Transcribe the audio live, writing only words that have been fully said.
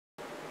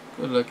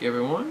Good luck,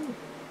 everyone.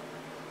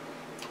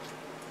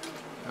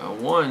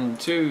 1,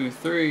 2,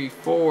 3,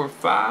 4,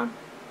 5.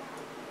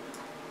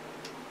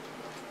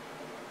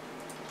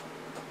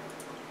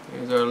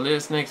 Here's our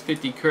list. Next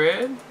 50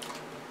 cred.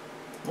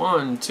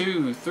 1,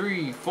 2,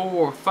 3,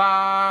 4,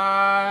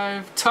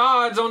 5.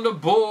 Todd's on the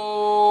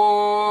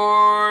board.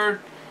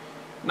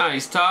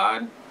 Nice,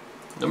 Todd.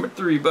 Number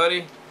 3,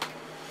 buddy.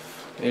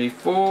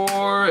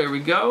 84. There we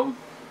go.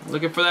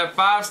 Looking for that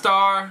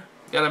 5-star.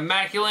 Got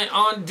Immaculate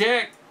on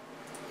deck.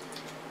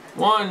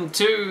 1,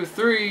 2,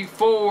 3,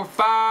 4,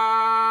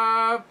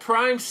 5.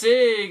 Prime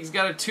Sigs.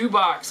 Got a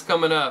 2-box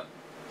coming up.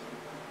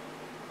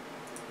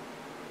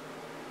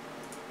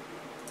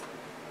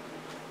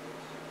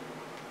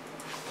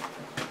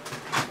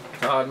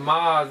 Todd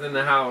Maz in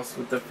the house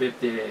with the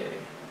 50.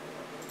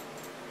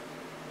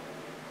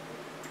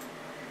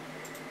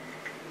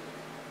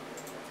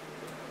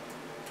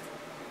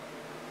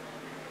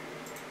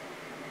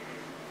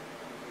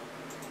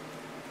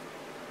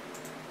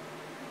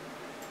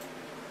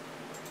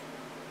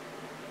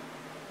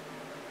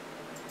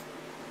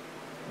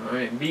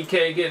 Alright,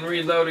 BK getting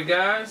reloaded,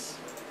 guys.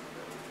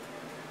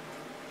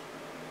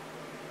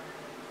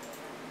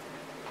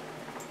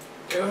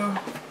 Go.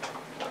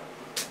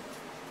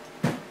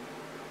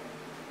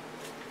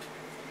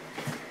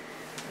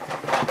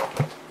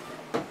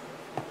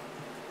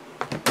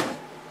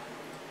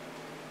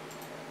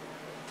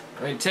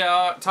 Alright,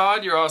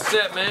 Todd, you're all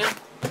set, man.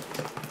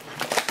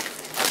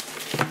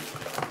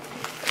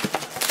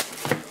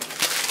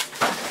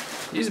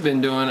 He's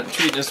been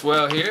treating us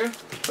well here,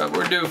 but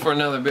we're due for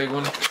another big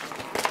one.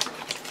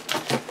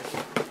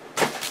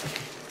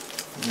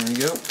 There we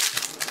go.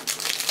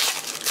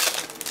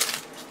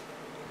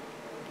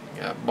 We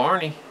got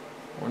Barney,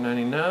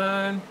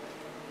 499.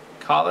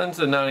 Collins,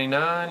 the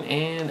 99,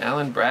 and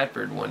Alan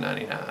Bradford,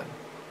 199.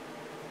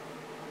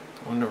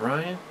 One to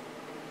Ryan.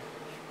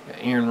 Got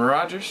Aaron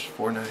Rodgers,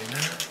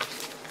 499.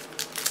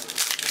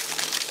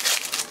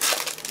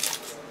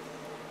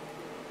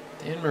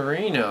 Dan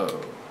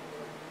Marino.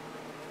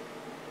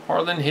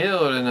 Harlan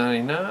Hill to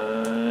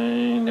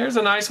 99. There's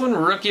a nice one.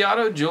 Rookie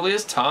auto,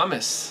 Julius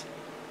Thomas.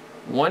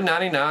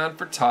 199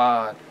 for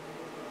Todd.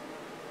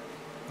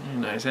 Very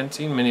nice. I haven't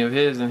seen many of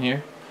his in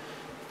here.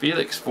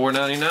 Felix,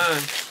 499.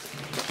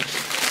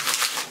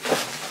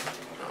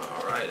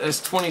 Alright, that's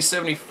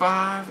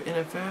 2075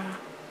 NFL.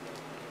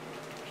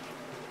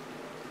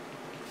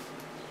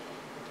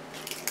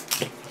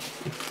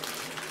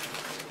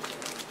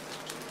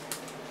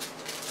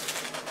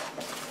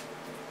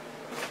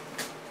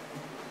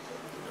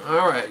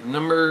 Alright,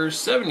 number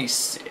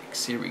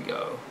 76. Here we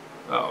go.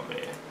 Oh,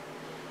 man.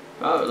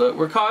 Oh, look,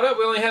 we're caught up.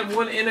 We only had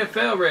one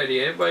NFL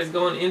ready. Everybody's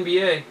going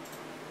NBA.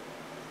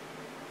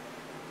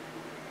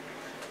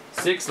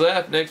 6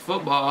 left, next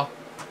football.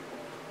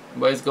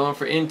 Everybody's going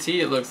for NT,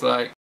 it looks like.